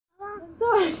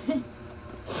Sorry.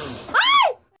 Ay!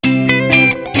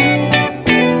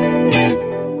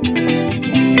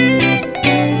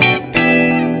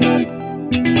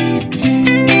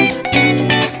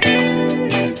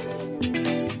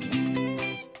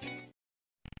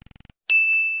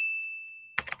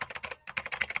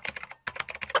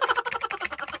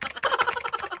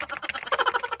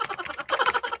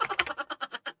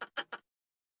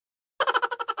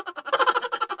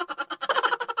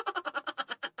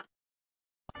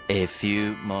 A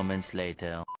few moments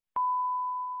later.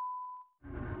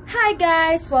 Hi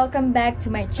guys! Welcome back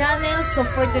to my channel. So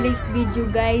for today's video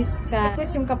guys,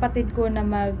 tapos yung kapatid ko na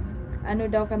mag-shoot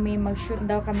daw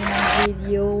kami ng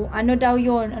video. Ano daw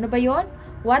yon? Ano ba yon?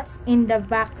 What's in the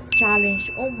box challenge?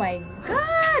 Oh my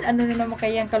God! Ano na naman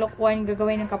kaya ang kalokohan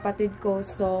gagawin ng kapatid ko?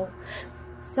 So,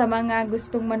 sa mga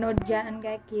gustong manood dyan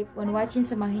guys, keep on watching.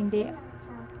 Sa mga hindi,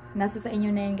 nasa sa inyo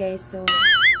na yan guys. So,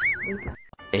 wait lang.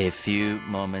 A few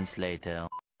moments later.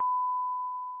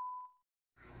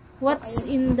 What's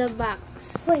in the box?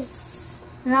 Wait.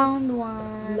 Round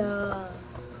 1.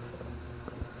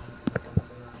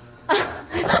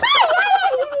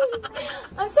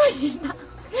 Ang sali na.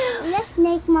 Wala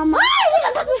snake, mama.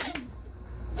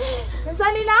 Ang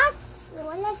sali na?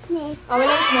 Wala snake. Oh,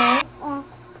 wala snake? Oh.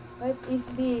 What is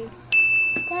this?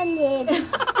 Talib.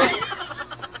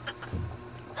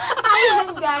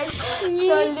 Ayan guys.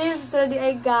 So, leaves ready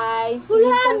ay guys.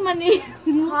 Hulaan man eh.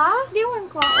 Ha? Di man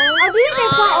kwaon. Oh, di na may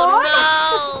kwaon?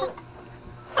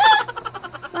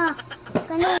 Ma,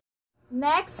 kanina.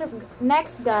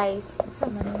 Next guys. Isa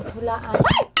man yung hulaan.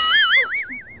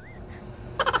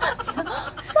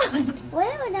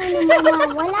 Wala na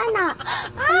mama. Wala na.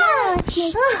 Wala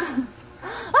snake.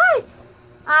 Ay!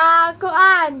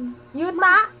 Kuan.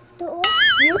 Yuta. Tuo.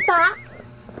 Yuta.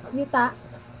 Yuta.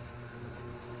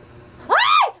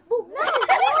 Ay! Bugna!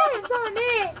 Ay!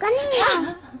 Sorry!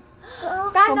 Kanina. Tuo.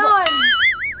 Kanon!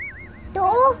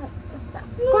 Tuo.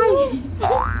 Koy!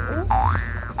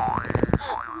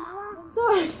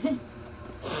 Sorry!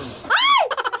 Ay!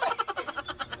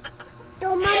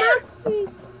 Tuo, mama.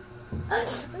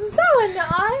 Ang sawa na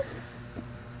ay!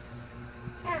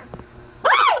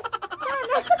 Ay!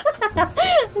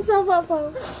 Saba pa.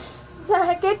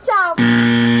 Sa ketchup!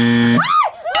 Ay!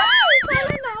 Ay!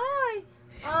 Sawa na ay!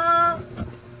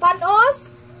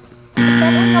 Panos?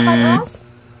 Kanon ka panos?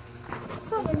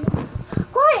 Sawa na.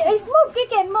 Koy! Ay, move!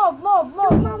 Kikin! Move!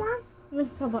 Mama. May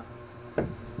saba.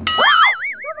 Ay!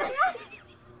 Sawa na!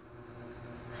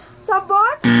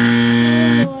 Sabon?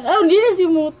 Oh, hindi na si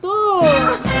Moto.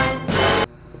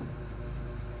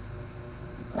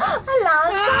 Hala!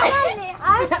 Sawa ni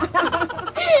ay!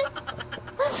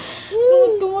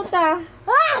 Tumuta.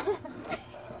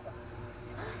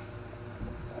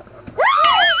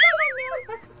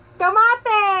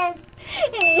 Kamates!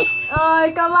 Ay,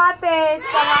 kamates!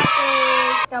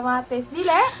 Kamates.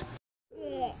 Dile?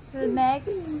 So,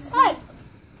 next. Ay!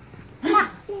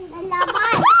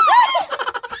 Nalaman!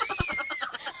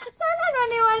 Sana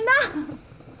naniwal na?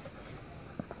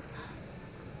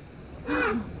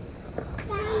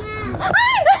 Ay!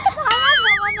 Hala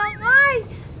naman ang ay!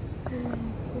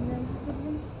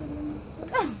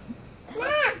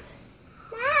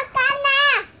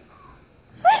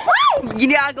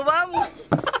 Ginagawa mo.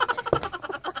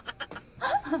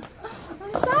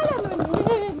 Ang sala mo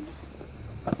din.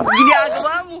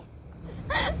 Ginagawa mo.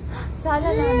 Sala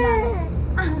na lang.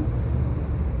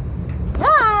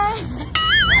 Ay!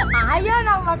 Ayaw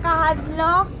nang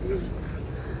makahadlok.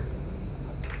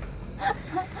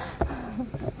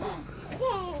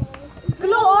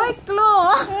 Klo, oy, klo.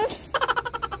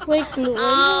 Wait, clue.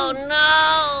 Oh no!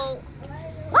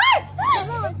 Ay!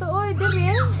 Ano man to, oy, dili.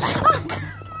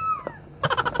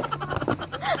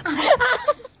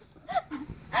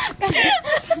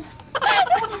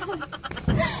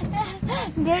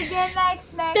 Get next.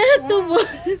 Tubos.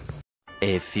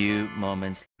 A few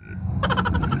moments.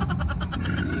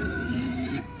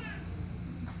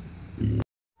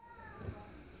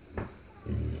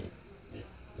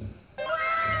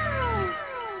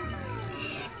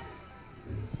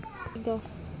 Go.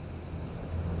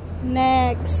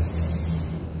 Next.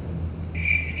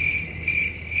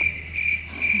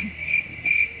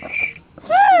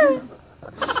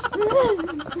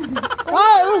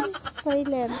 Oh, it was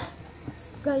silent.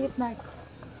 Gayot na.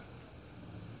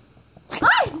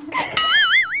 Ay!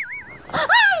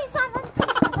 Ay! Sana!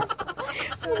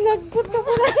 Naglagpot na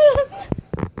pala.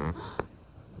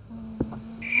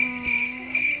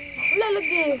 Wala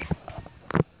lagi.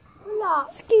 Wala.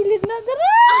 Skilid na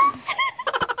dara.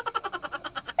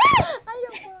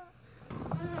 Ayaw ko.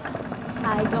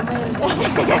 Ay, kamay.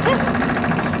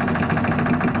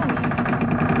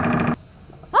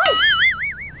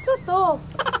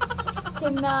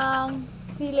 ng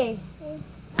sili.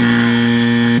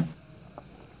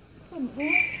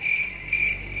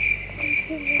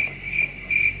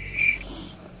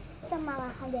 Ito mga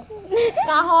kalit.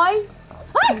 Kahoy?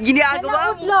 Ay!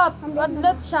 Ginagawa mo. Udlot.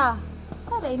 Udlot siya.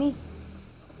 Sada ini?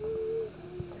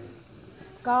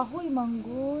 Kahoy,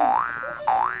 manggol.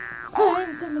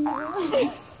 Ay, sa mga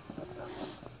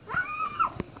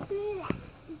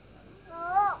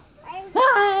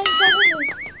ay, sabi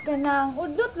kanang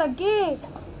udlot lagi.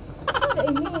 Sada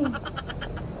ini?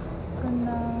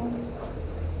 Kanang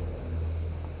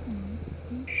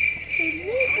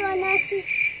Hindi ko na si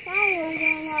tayo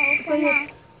na ako na.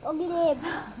 O gilib.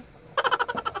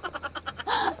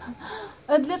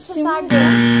 udlot sa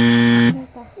saging.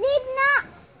 Lib na!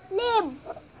 Lib!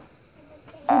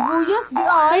 Sibuyas di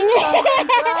ay.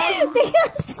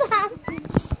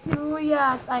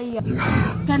 Sibuyas ay.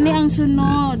 Kani ang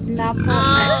sunod. Lapok.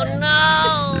 Oh no!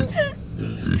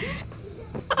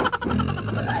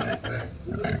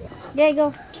 Okay, go.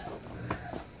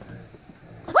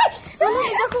 Ay! Sana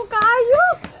hindi ko kaayo.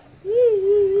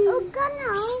 Huwag ka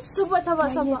na. Saba.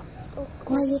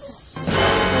 Quiet.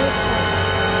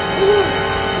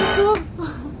 Ito.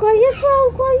 Quiet po.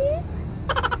 Quiet.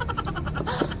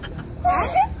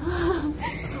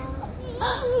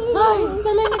 Ay,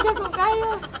 sala hindi ko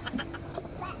kaya.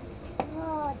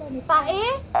 Tae?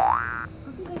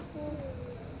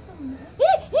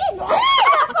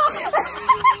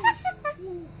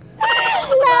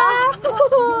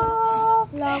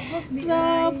 Labok di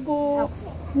Lapok.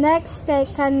 Next kay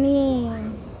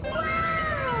kanin.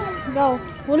 Go.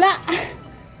 Hula.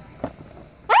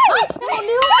 Ay!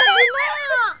 Uliw ka din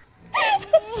na!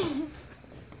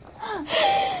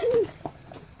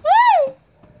 Ay!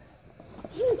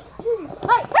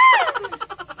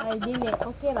 Ay, dili.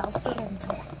 Okay ra.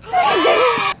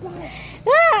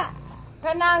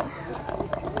 Kanang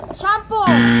shampoo!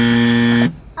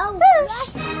 Oh,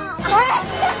 brush na.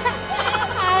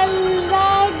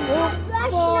 Alag.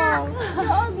 Brush na.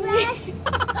 Oh, brush.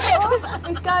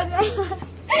 Ikaw na.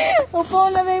 Upo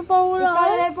na may pahula.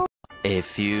 Ikaw na po. A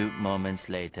few moments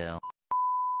later.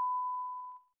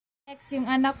 Next, yung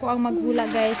anak ko ang maghula,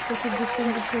 guys. Kasi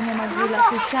gusto niya maghula.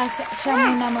 So, siya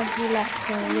muna maghula.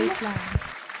 So, wait lang.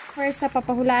 First,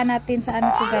 papahulaan natin sa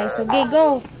anak ko, guys. So, okay,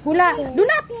 go. Hula. Do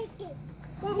not.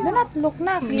 Look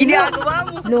na. Ginagawa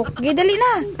mo. Look. Okay, dali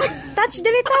na. Touch.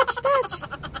 Okay,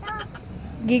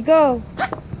 go.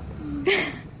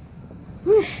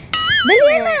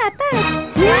 Dali na. Touch.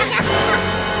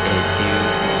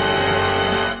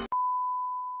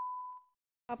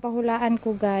 Papahulaan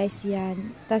ko, guys.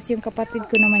 Yan. Tapos yung kapatid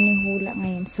ko naman yung hula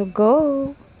ngayon. So,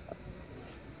 go.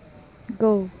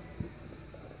 Go.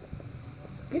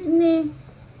 Gini.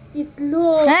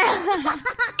 Itlog.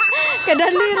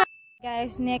 Kadali.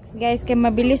 Guys, next, guys. Kaya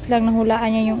mabilis lang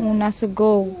nahulaan niya yung una. So,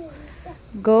 go.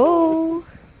 Go.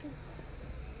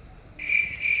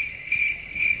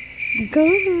 Go.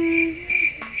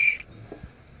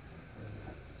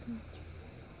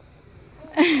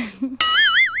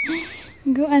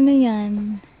 Go, ano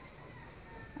yan?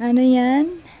 Ano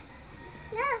yan?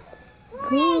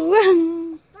 Go.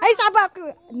 Ay, saba ko.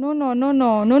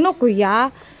 No, kuya.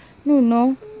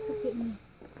 No.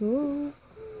 Go.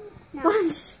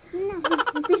 Punch.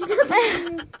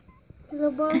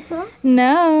 Labasa?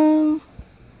 No.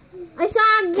 Ay,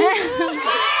 saging.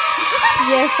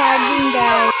 Yes, saging,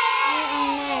 guys.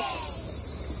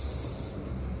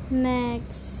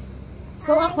 Next.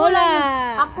 So, ako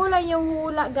Hula. lang yung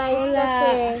hula, guys. Hula.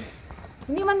 Kasi,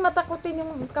 hindi man matakutin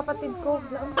yung kapatid ko.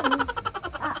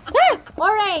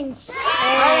 Orange!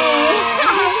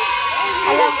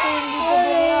 Alam ko hindi ko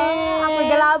ako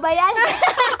galaba yan.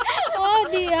 Oh,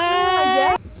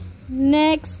 diyan.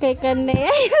 Next kay Kane.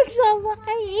 Ay, nagsama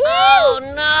kay Oh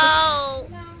no!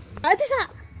 Ate sa.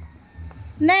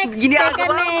 Next kay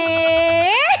Kane.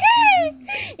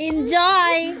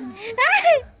 Enjoy.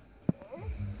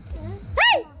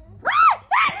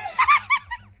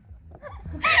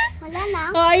 Wala na.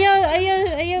 Oh, ayaw.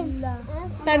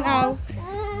 Tanaw.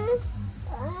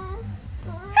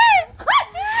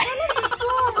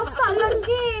 Basta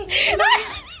lagi.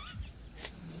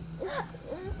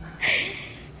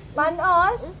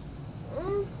 Panos?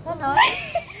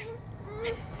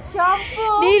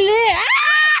 Shampoo? Dili.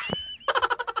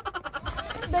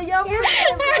 Dayaw mo.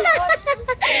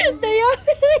 Dayaw.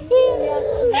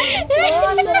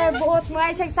 Buot mo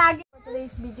ay sagsagi. For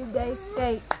today's video, guys,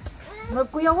 kay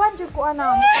magkuyawan dyan ko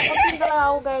ano. Magkakasin talaga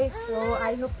ako, guys. So,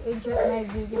 I hope you enjoyed my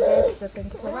video, guys. So,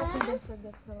 thank you for watching. Don't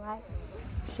forget to like,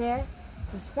 share,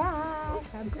 subscribe,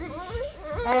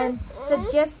 and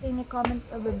suggest any comment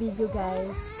of a video,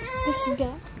 guys.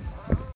 Tisga.